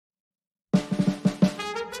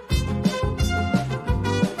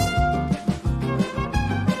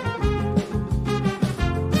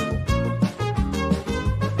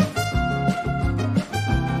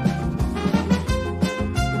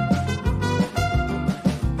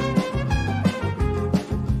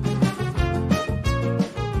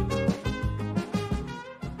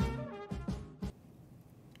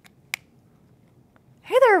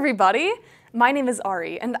everybody! My name is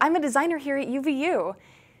Ari, and I'm a designer here at UVU.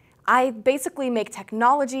 I basically make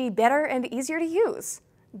technology better and easier to use.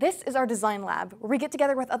 This is our design lab, where we get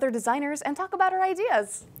together with other designers and talk about our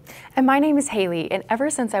ideas. And my name is Hailey, and ever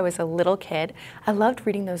since I was a little kid, I loved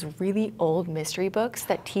reading those really old mystery books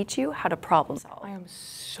that teach you how to problem solve. I am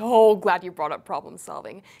so glad you brought up problem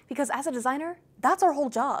solving, because as a designer, that's our whole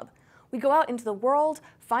job. We go out into the world,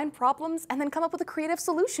 find problems, and then come up with a creative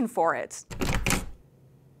solution for it.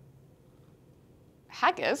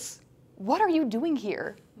 Haggis, what are you doing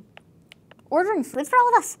here? Ordering food for all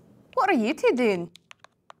of us. What are you two doing?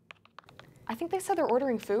 I think they said they're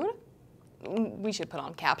ordering food. We should put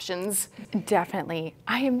on captions. Definitely.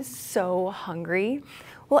 I am so hungry.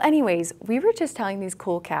 Well, anyways, we were just telling these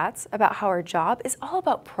cool cats about how our job is all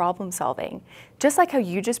about problem solving. Just like how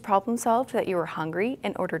you just problem solved that you were hungry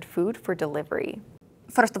and ordered food for delivery.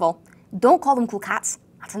 First of all, don't call them cool cats.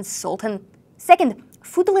 That's insulting. Second,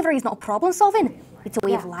 food delivery is not problem solving. It's a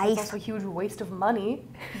way of life. It's also a huge waste of money.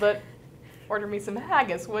 But order me some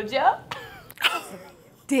haggis, would ya?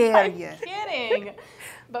 Dare you? I'm kidding.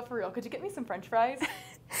 But for real, could you get me some French fries?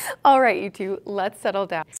 All right, you two, let's settle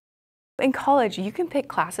down. In college, you can pick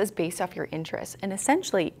classes based off your interests and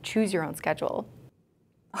essentially choose your own schedule.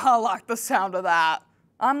 I like the sound of that.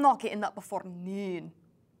 I'm not getting up before noon.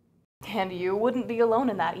 And you wouldn't be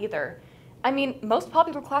alone in that either. I mean, most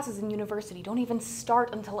popular classes in university don't even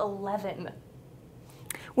start until 11.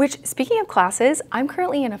 Which, speaking of classes, I'm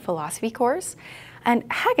currently in a philosophy course. And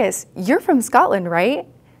Haggis, you're from Scotland, right?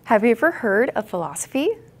 Have you ever heard of philosophy?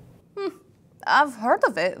 I've heard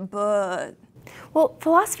of it, but... Well,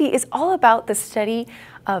 philosophy is all about the study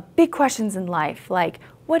of big questions in life, like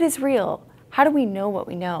what is real? How do we know what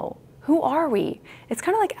we know? Who are we? It's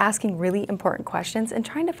kind of like asking really important questions and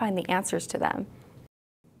trying to find the answers to them.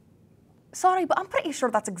 Sorry, but I'm pretty sure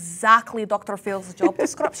that's exactly Dr. Phil's job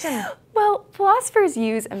description. Well, philosophers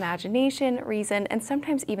use imagination, reason, and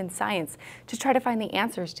sometimes even science to try to find the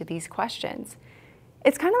answers to these questions.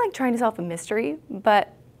 It's kind of like trying to solve a mystery,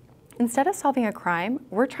 but instead of solving a crime,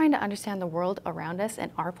 we're trying to understand the world around us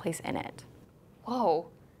and our place in it. Whoa,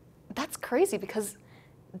 that's crazy because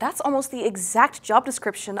that's almost the exact job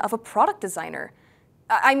description of a product designer.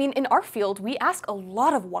 I mean, in our field, we ask a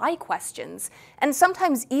lot of why questions, and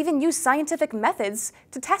sometimes even use scientific methods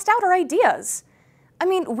to test out our ideas. I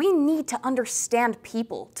mean, we need to understand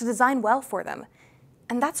people to design well for them.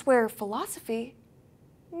 And that's where philosophy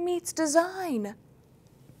meets design.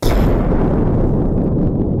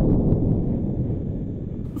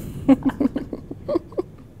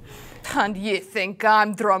 And you think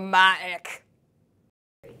I'm dramatic?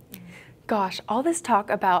 Gosh, all this talk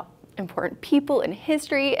about important people in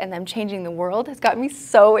history and them changing the world has got me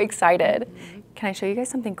so excited. Can I show you guys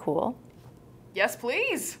something cool? Yes,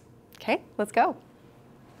 please. Okay, let's go.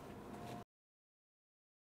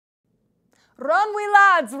 Run, we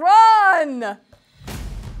lads, run!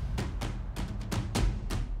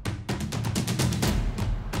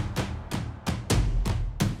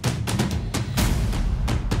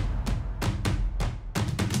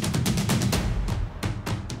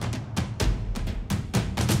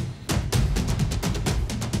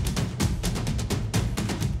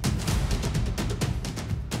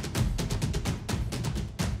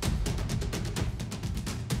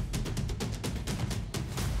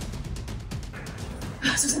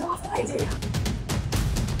 This is an awful idea.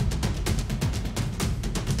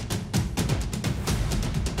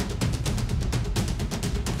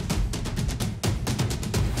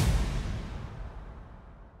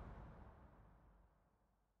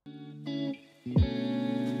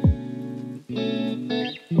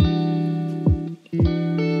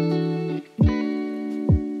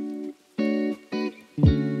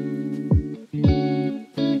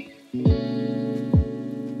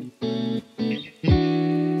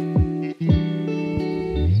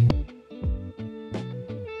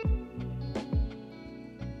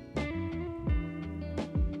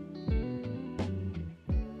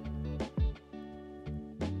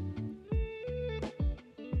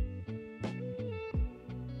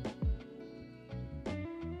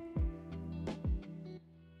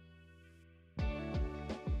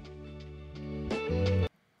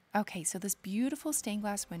 Okay, so this beautiful stained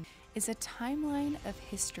glass window is a timeline of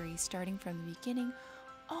history starting from the beginning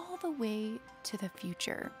all the way to the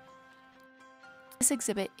future. This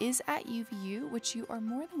exhibit is at UVU, which you are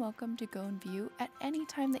more than welcome to go and view at any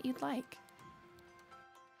time that you'd like.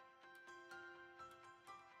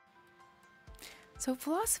 So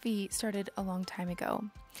philosophy started a long time ago,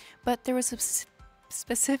 but there was a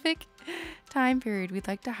specific time period we'd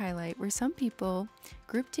like to highlight where some people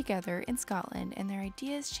grouped together in Scotland and their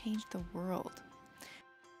ideas changed the world.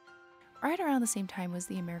 Right around the same time was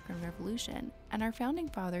the American Revolution, and our founding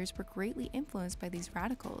fathers were greatly influenced by these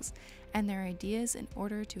radicals and their ideas in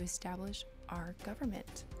order to establish our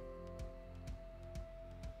government.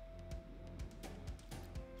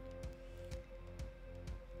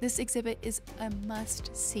 This exhibit is a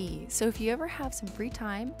must-see, so if you ever have some free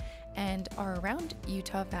time and are around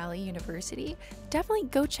Utah Valley University, definitely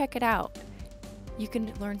go check it out. You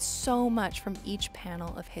can learn so much from each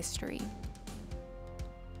panel of history.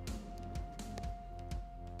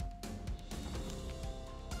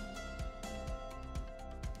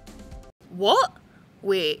 What?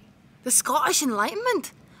 Wait, the Scottish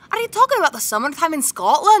Enlightenment? Are you talking about the summertime in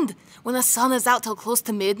Scotland, when the sun is out till close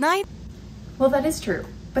to midnight? Well, that is true,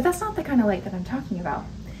 but that's not the kind of light that I'm talking about.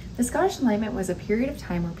 The Scottish Enlightenment was a period of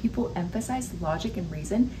time where people emphasized logic and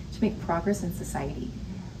reason to make progress in society.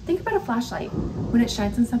 Think about a flashlight. When it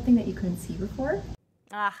shines on something that you couldn't see before.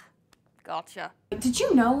 Ah, gotcha. Did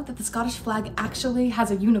you know that the Scottish flag actually has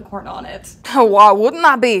a unicorn on it? Why wouldn't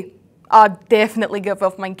that be? I'd definitely give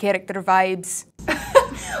off my character vibes.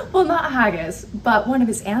 Well, not Haggis, but one of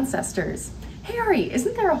his ancestors. Hey Ari,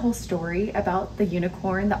 isn't there a whole story about the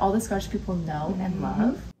unicorn that all the Scottish people know and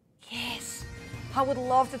love? Yes, I would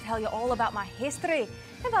love to tell you all about my history,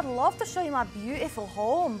 and I'd love to show you my beautiful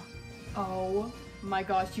home. Oh my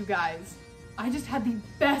gosh, you guys. I just had the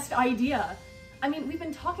best idea. I mean, we've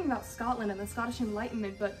been talking about Scotland and the Scottish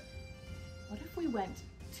Enlightenment, but what if we went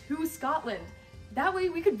to Scotland? That way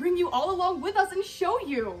we could bring you all along with us and show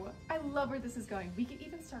you. I love where this is going. We could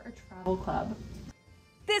even start a travel club.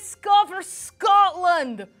 Discover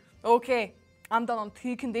Scotland! Okay, I'm done on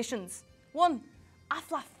 2 conditions. 1, I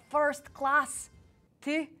fly first class.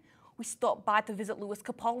 2, we stop by to visit Lewis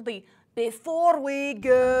Capaldi before we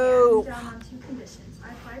go. Yeah, I'm down on 2 conditions.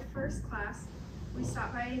 I fly first class. We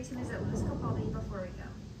stop by to visit Lewis Capaldi before we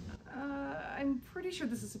go. I'm pretty sure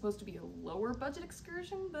this is supposed to be a lower budget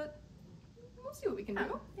excursion, but we'll see what we can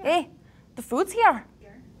do. Yeah. Hey, the food's here.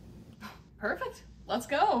 Perfect. Let's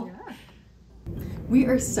go. Yeah. We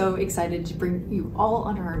are so excited to bring you all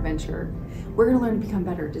on our adventure. We're going to learn to become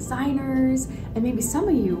better designers, and maybe some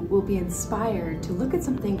of you will be inspired to look at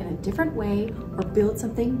something in a different way or build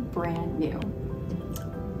something brand new.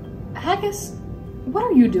 Haggis, what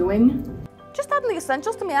are you doing? Just adding the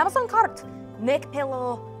essentials to my Amazon cart. Neck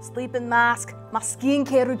pillow, sleeping mask, my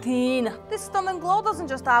skincare routine. This stunning glow doesn't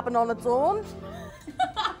just happen on its own.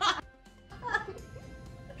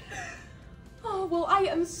 Oh, well, I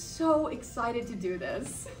am so excited to do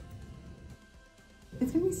this.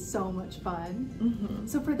 It's gonna be so much fun.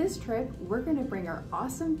 So for this trip, we're gonna bring our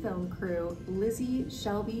awesome film crew, Lizzie,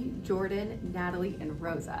 Shelby, Jordan, Natalie, and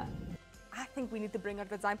Rosa. I think we need to bring our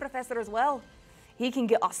design professor as well. He can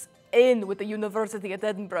get us in with the University of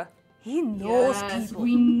Edinburgh. He knows people.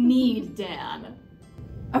 We need Dan.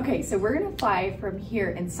 Okay, so we're gonna fly from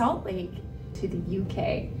here in Salt Lake to the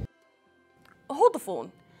UK. Hold the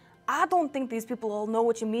phone. I don't think these people all know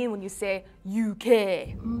what you mean when you say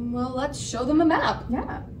UK. Well, let's show them a map.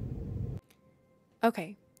 Yeah.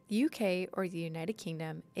 Okay, the UK, or the United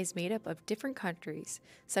Kingdom, is made up of different countries,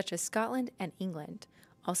 such as Scotland and England,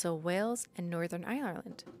 also Wales and Northern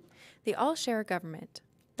Ireland. They all share a government.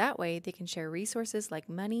 That way, they can share resources like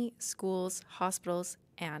money, schools, hospitals,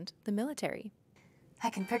 and the military. I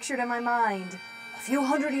can picture it in my mind. A few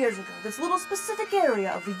hundred years ago, this little specific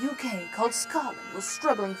area of the UK called Scotland was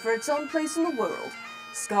struggling for its own place in the world.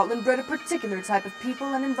 Scotland bred a particular type of people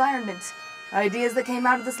and environment. Ideas that came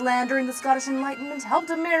out of this land during the Scottish Enlightenment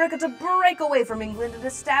helped America to break away from England and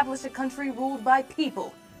establish a country ruled by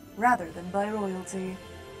people, rather than by royalty.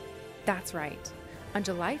 That's right. On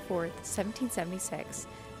July 4th, 1776,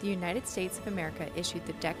 the United States of America issued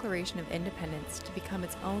the Declaration of Independence to become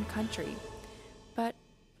its own country. But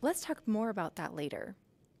let's talk more about that later.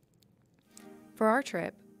 For our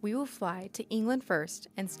trip, we will fly to England first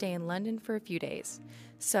and stay in London for a few days.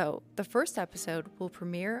 So, the first episode will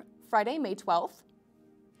premiere Friday, May 12th.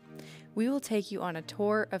 We will take you on a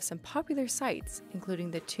tour of some popular sites, including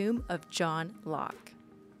the tomb of John Locke.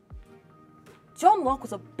 John Locke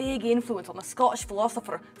was a big influence on the Scottish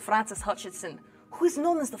philosopher Francis Hutcheson, who is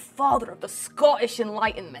known as the father of the Scottish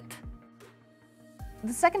Enlightenment.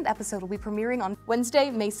 The second episode will be premiering on Wednesday,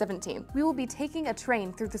 May 17th. We will be taking a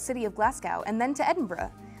train through the city of Glasgow and then to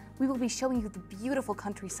Edinburgh. We will be showing you the beautiful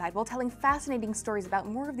countryside while telling fascinating stories about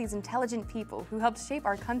more of these intelligent people who helped shape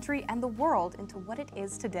our country and the world into what it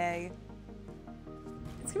is today.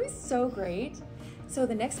 It's gonna be so great. So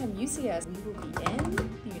the next time you see us, we will be in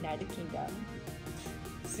the United Kingdom.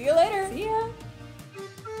 See you later! See ya!